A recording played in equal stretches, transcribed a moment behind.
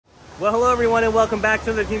Well, hello everyone and welcome back to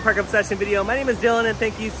another Theme Park Obsession video. My name is Dylan and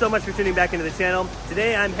thank you so much for tuning back into the channel.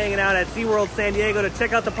 Today I'm hanging out at SeaWorld San Diego to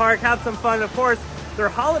check out the park, have some fun. Of course, their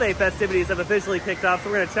holiday festivities have officially kicked off, so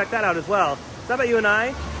we're gonna check that out as well. So how about you and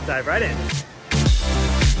I dive right in.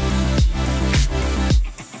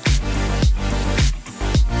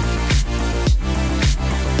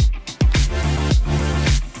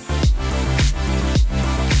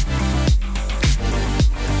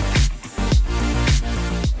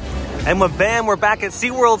 And bam, we're back at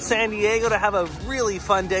SeaWorld San Diego to have a really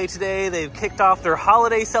fun day today. They've kicked off their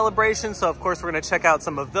holiday celebration, so of course we're gonna check out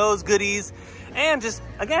some of those goodies and just,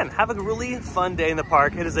 again, have a really fun day in the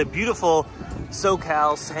park. It is a beautiful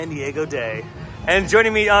SoCal San Diego day. And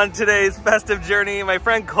joining me on today's festive journey, my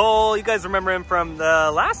friend Cole. You guys remember him from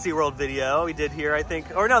the last SeaWorld video we did here, I think.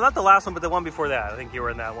 Or no, not the last one, but the one before that. I think you were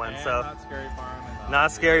in that one. And so Not Scary Farm.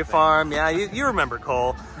 Not Scary Farm. Yeah, you remember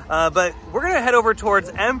Cole. But we're gonna head over towards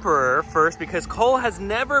Emperor first because Cole has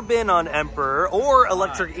never been on Emperor or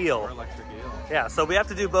Electric Eel. Or Electric Eel. Yeah, so we have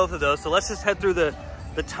to do both of those. So let's just head through the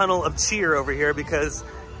tunnel of cheer over here because,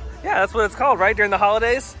 yeah, that's what it's called, right? During the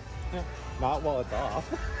holidays? Not while it's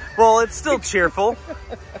off. Well, it's still cheerful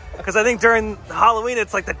because I think during Halloween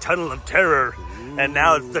it's like the tunnel of terror. Ooh. And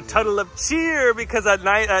now it's the tunnel of cheer because at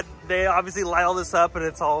night they obviously light all this up and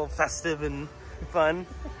it's all festive and fun.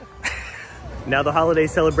 Now the holiday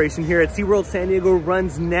celebration here at SeaWorld San Diego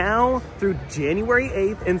runs now through January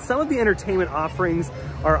 8th, and some of the entertainment offerings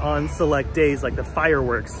are on select days like the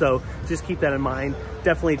fireworks, so just keep that in mind.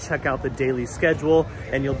 Definitely check out the daily schedule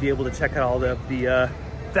and you'll be able to check out all the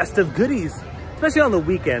festive goodies, especially on the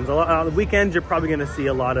weekends. On the weekends you're probably gonna see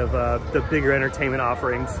a lot of the bigger entertainment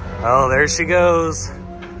offerings. Oh, there she goes.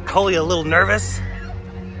 Cole, you a little nervous?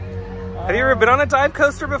 Have you ever been on a dive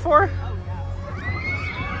coaster before?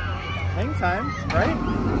 Hang time, right?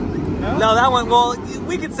 No, that one, well,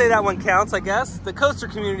 we could say that one counts, I guess. The coaster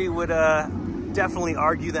community would definitely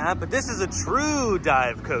argue that, but this is a true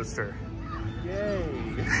dive coaster. Yay.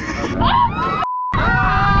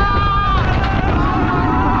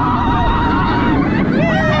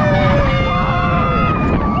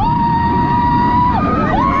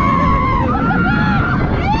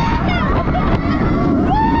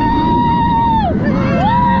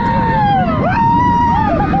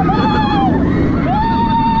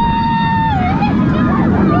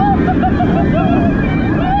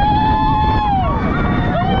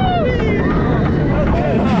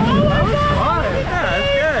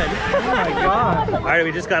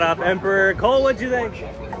 We just got off Emperor. Cole, what'd you think?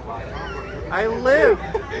 I lived.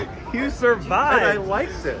 You survived. I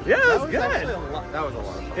liked it. Yeah, it was good. That was a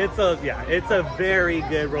lot. It's a very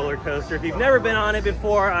good roller coaster. If you've never been on it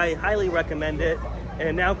before, I highly recommend it.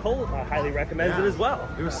 And now Cole highly recommends it as well.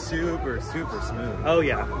 It was super, super smooth. Oh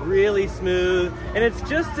yeah, really smooth. And it's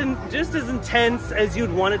just as intense as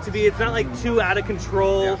you'd want it to be. It's not like too out of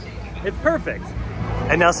control. Yeah. It's perfect.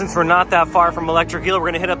 And now since we're not that far from Electric Eel, we're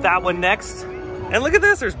gonna hit up that one next. And look at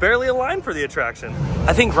this, there's barely a line for the attraction.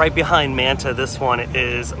 I think right behind Manta, this one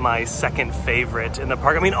is my second favorite in the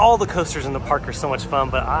park. I mean, all the coasters in the park are so much fun,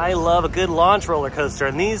 but I love a good launch roller coaster.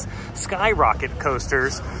 And these Skyrocket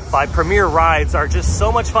coasters by Premier Rides are just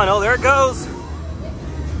so much fun. Oh, there it goes.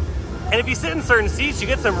 And if you sit in certain seats, you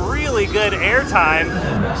get some really good air time.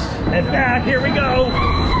 And back, here we go.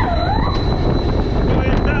 Going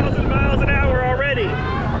 1,000 miles an hour already.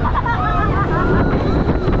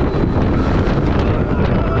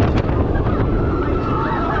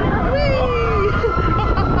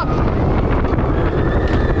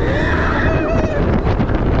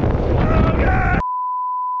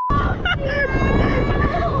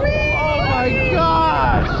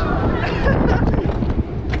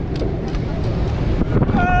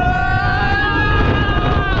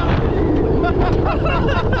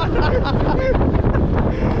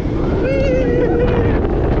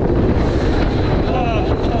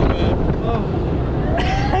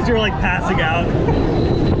 As you're like passing out.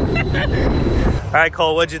 All right,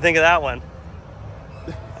 Cole, what'd you think of that one?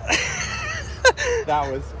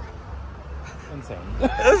 That was insane.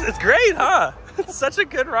 It's great, huh? It's such a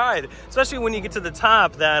good ride, especially when you get to the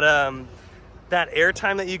top. That air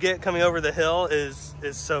time that you get coming over the hill is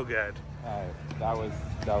so good. That was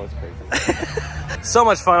crazy. So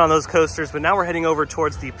much fun on those coasters, but now we're heading over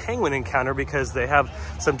towards the Penguin Encounter because they have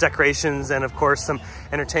some decorations and of course some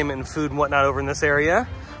entertainment and food and whatnot over in this area.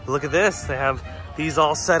 But look at this, they have these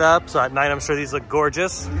all set up, so at night I'm sure these look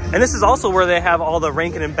gorgeous. And this is also where they have all the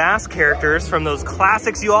Rankin and Bass characters from those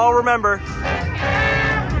classics you all remember.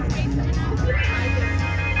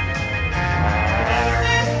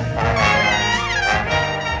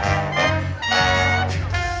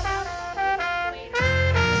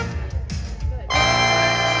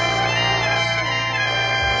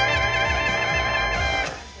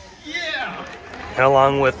 And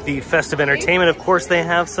along with the festive entertainment, of course, they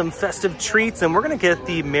have some festive treats, and we're gonna get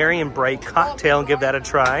the Merry and Bright cocktail and give that a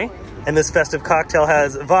try. And this festive cocktail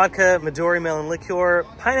has vodka, Midori melon liqueur,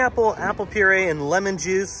 pineapple, apple puree, and lemon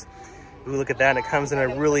juice. Ooh, look at that, and it comes in a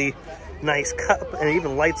really nice cup, and it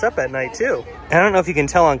even lights up at night too. And I don't know if you can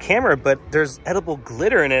tell on camera, but there's edible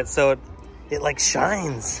glitter in it, so it like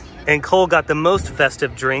shines. And Cole got the most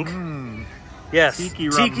festive drink. Yes, Tiki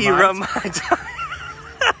Rum Mai Tai.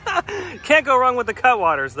 Can't go wrong with the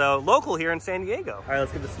Cutwaters though. Local here in San Diego. All right,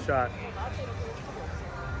 let's give this a shot.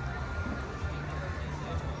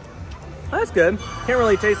 That's good. Can't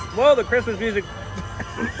really taste, whoa, the Christmas music.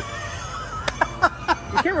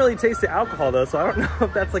 You can't really taste the alcohol though, so I don't know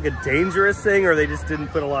if that's like a dangerous thing or they just didn't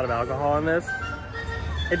put a lot of alcohol in this.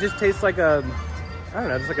 It just tastes like a, I don't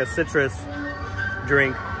know, just like a citrus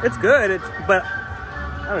drink. It's good, but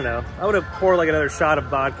I don't know. I would have poured like another shot of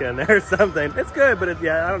vodka in there or something. It's good, but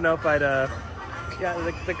yeah, I don't know if I'd,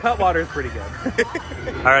 yeah, the Cutwater is pretty good.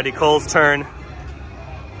 Alrighty, Cole's turn.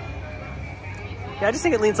 Yeah, I just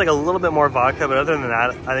think it leans like a little bit more vodka, but other than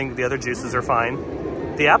that, I think the other juices are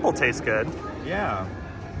fine. The apple tastes good. Yeah.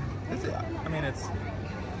 I mean, it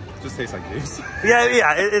just tastes like juice.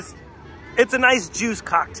 Yeah, it's a nice juice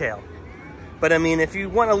cocktail. But I mean, if you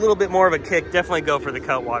want a little bit more of a kick, definitely go for the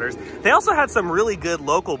Cutwaters. They also had some really good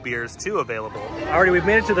local beers too available. Alrighty, we've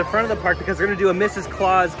made it to the front of the park because we're gonna do a Mrs.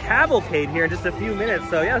 Claus cavalcade here in just a few minutes.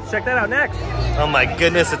 So yeah, let's check that out next. Oh my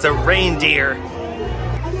goodness, it's a reindeer.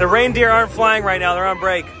 The reindeer aren't flying right now, they're on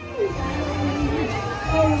break.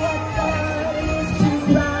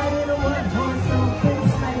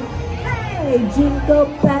 Hey, jingle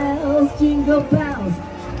bells,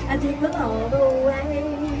 I jingle all the way.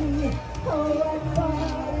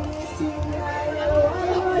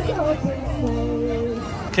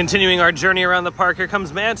 Continuing our journey around the park, here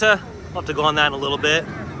comes Manta. We'll have to go on that in a little bit.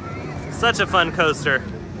 Such a fun coaster.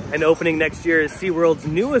 And opening next year is SeaWorld's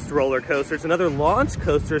newest roller coaster. It's another launch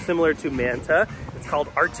coaster similar to Manta. It's called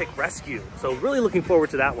Arctic Rescue. So really looking forward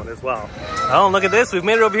to that one as well. Oh, and look at this. We've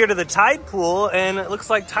made it over here to the tide pool, and it looks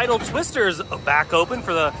like Tidal Twister's back open.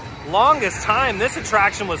 For the longest time, this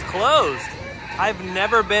attraction was closed. I've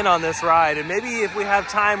never been on this ride, and maybe if we have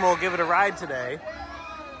time, we'll give it a ride today.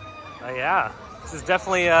 Yeah, this is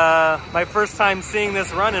definitely my first time seeing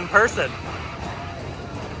this run in person.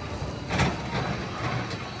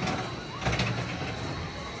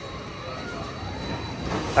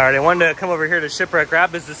 All right, I wanted to come over here to Shipwreck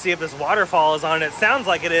Rapids to see if this waterfall is on. It sounds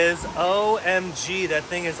like it is. OMG, that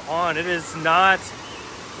thing is on. It is not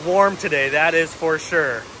warm today, that is for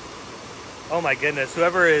sure. Oh my goodness,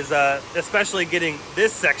 whoever is especially getting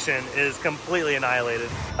this section is completely annihilated.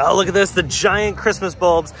 Oh, look at this, the giant Christmas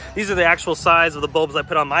bulbs. These are the actual size of the bulbs I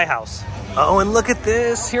put on my house. Oh, and look at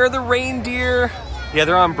this, here are the reindeer. Yeah,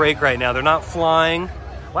 they're on break right now, they're not flying.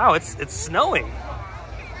 Wow, it's snowing.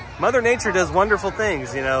 Mother Nature does wonderful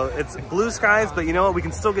things, you know. It's blue skies, but you know what? We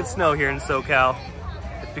can still get snow here in SoCal.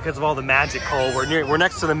 It's because of all the magic, Cole. We're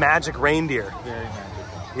next to the magic reindeer. Very magic.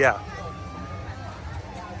 Yeah.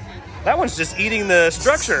 That one's just eating the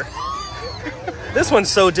structure. This one's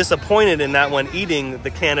so disappointed in that one eating the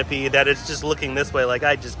canopy that it's just looking this way like,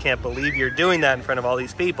 I just can't believe you're doing that in front of all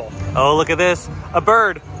these people. Oh, look at this, a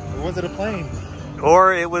bird. Or was it a plane?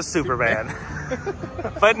 Or it was Superman.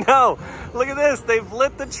 But no, look at this. They've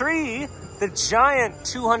lit the tree, the giant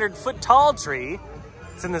 200-foot tall tree.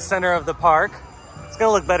 It's in the center of the park. It's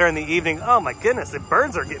gonna look better in the evening. Oh my goodness, the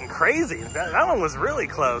birds are getting crazy. That one was really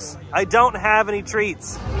close. I don't have any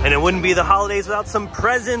treats. And it wouldn't be the holidays without some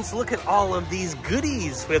presents. Look at all of these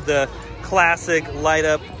goodies. We have the classic light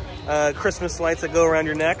up Christmas lights that go around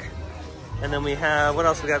your neck. And then we have, what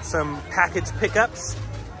else? We got some package pickups.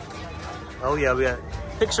 Oh yeah, we got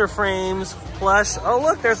picture frames, plush. Oh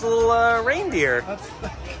look, there's a little reindeer.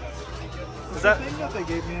 Is that the thing that they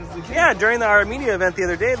gave me as the gift? Yeah, during our media event the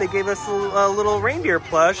other day, they gave us a little reindeer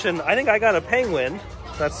plush, and I think I got a penguin.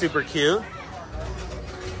 That's super cute.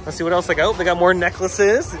 Let's see what else they got. Oh, they got more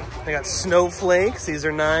necklaces. They got snowflakes. These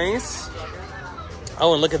are nice.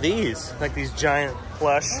 Oh, and look at these. Like these giant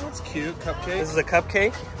plush. Oh, that's cute. Cupcake. This is a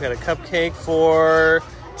cupcake. We got a cupcake for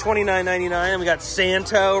 $29.99. And we got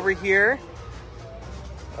Santa over here.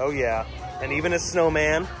 Oh yeah, and even a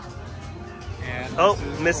snowman. And oh,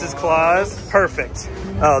 Mrs. Claus, perfect.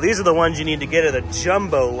 Oh, these are the ones you need to get, are the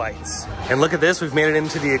jumbo lights. And look at this, we've made it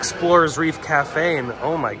into the Explorers Reef Cafe, and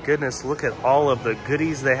oh my goodness, look at all of the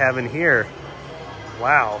goodies they have in here.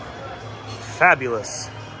 Wow, fabulous.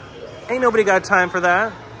 Ain't nobody got time for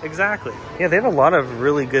that. Exactly. Yeah, they have a lot of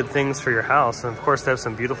really good things for your house. And of course, they have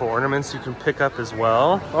some beautiful ornaments you can pick up as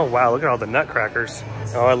well. Oh, wow, look at all the nutcrackers.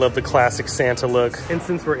 Oh, I love the classic Santa look. And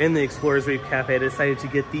since we're in the Explorers Reef Cafe, I decided to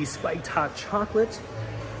get the spiked hot chocolate.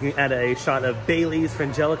 You can add a shot of Bailey's,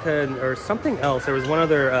 Frangelica, or something else. There was one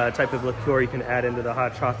other type of liqueur you can add into the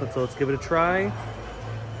hot chocolate, so let's give it a try.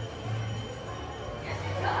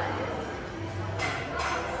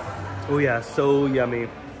 Oh yeah, so yummy.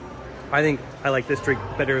 I think I like this drink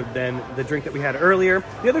better than the drink that we had earlier.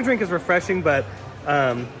 The other drink is refreshing, but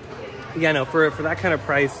yeah, no, for that kind of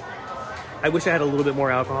price, I wish I had a little bit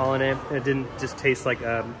more alcohol in it. It didn't just taste like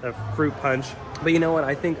a fruit punch. But you know what?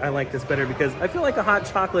 I think I like this better because I feel like a hot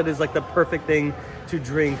chocolate is like the perfect thing to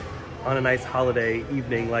drink on a nice holiday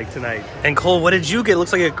evening like tonight. And Cole, what did you get? It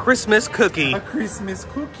looks like a Christmas cookie. A Christmas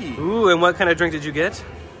cookie. Ooh, and what kind of drink did you get?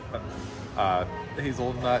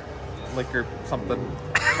 Hazelnut liquor something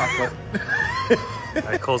chocolate. All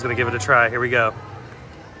right, Cole's gonna give it a try. Here we go.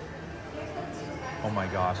 Oh my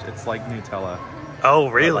gosh, it's like Nutella. Oh,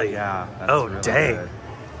 really? Like, yeah. That's Oh, really dang. good.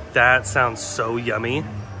 That sounds so yummy.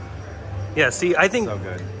 Yeah, see, I think So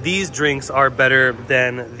good. these drinks are better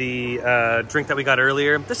than the drink that we got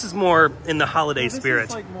earlier. This is more in the holiday spirit. This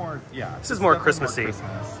is like more, yeah. This is more definitely Christmassy.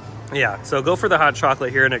 Christmas. Yeah, so go for the hot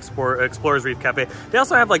chocolate here in Explorers Reef Cafe. They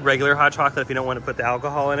also have like regular hot chocolate if you don't want to put the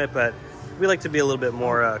alcohol in it, but we like to be a little bit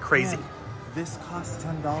more crazy. Man, this costs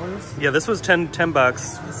 $10? Yeah, this was 10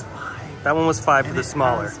 bucks. This was $5. That one was 5 for the it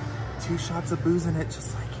smaller. has 2 shots of booze in it,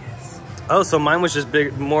 just like his. Oh, so mine was just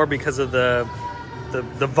big, more because of the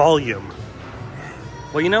volume.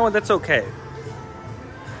 Well, you know what? That's okay.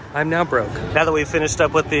 I'm now broke. Now that we've finished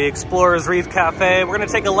up with the Explorers Reef Cafe, we're gonna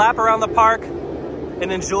take a lap around the park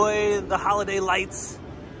and enjoy the holiday lights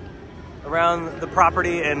around the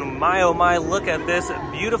property. And my, oh my, look at this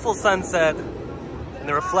beautiful sunset and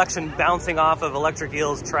the reflection bouncing off of Electric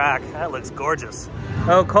Eel's track. That looks gorgeous.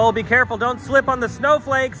 Oh, Cole, be careful. Don't slip on the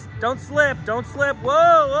snowflakes. Don't slip, don't slip. Whoa,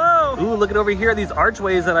 whoa. Ooh, look at over here. These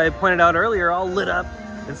archways that I pointed out earlier all lit up.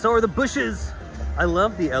 And so are the bushes. I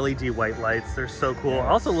love the LED white lights. They're so cool. I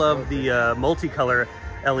also love the multicolor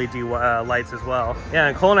LED lights as well. Yeah,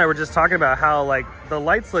 and Cole and I were just talking about how like the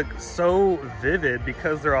lights look so vivid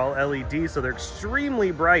because they're all LED, so they're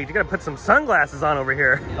extremely bright. You gotta put some sunglasses on over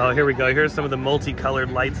here. Oh, here we go. Here's some of the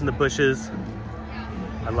multicolored lights in the bushes.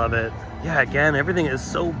 I love it. Yeah, again, everything is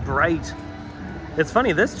so bright. It's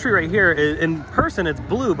funny, this tree right here, in person it's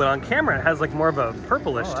blue, but on camera it has like more of a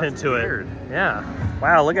purplish tint to it. Yeah.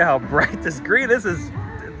 Wow, look at how bright this green. This is,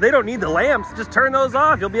 they don't need the lamps, just turn those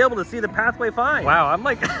off. You'll be able to see the pathway fine. Wow, I'm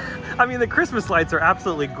like, I mean, the Christmas lights are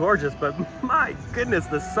absolutely gorgeous, but my goodness,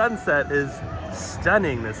 the sunset is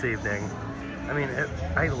stunning this evening. I mean,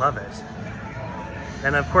 I love it.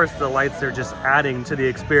 And of course, the lights are just adding to the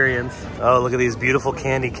experience. Oh, look at these beautiful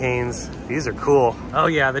candy canes. These are cool. Oh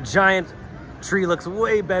yeah, the giant tree looks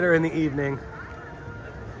way better in the evening.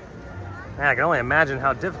 Man, I can only imagine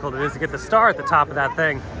how difficult it is to get the star at the top of that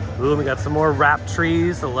thing. Ooh, we got some more wrapped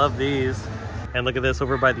trees. I love these. And look at this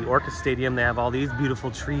over by the Orca Stadium. They have all these beautiful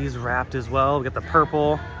trees wrapped as well. We got the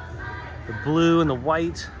purple, the blue, and the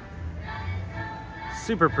white.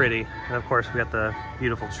 Super pretty. And of course, we got the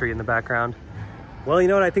beautiful tree in the background. Well, you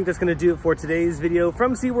know what? I think that's going to do it for today's video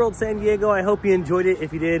from SeaWorld San Diego. I hope you enjoyed it.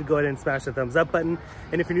 If you did, go ahead and smash the thumbs up button.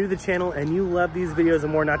 And if you're new to the channel and you love these videos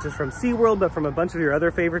and more, not just from SeaWorld, but from a bunch of your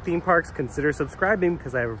other favorite theme parks, consider subscribing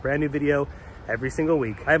because I have a brand new video every single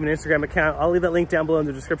week. I have an Instagram account. I'll leave that link down below in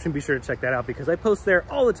the description. Be sure to check that out because I post there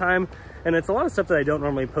all the time. And it's a lot of stuff that I don't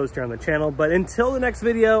normally post here on the channel. But until the next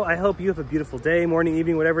video, I hope you have a beautiful day, morning,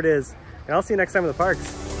 evening, whatever it is. And I'll see you next time in the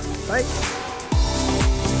parks. Bye.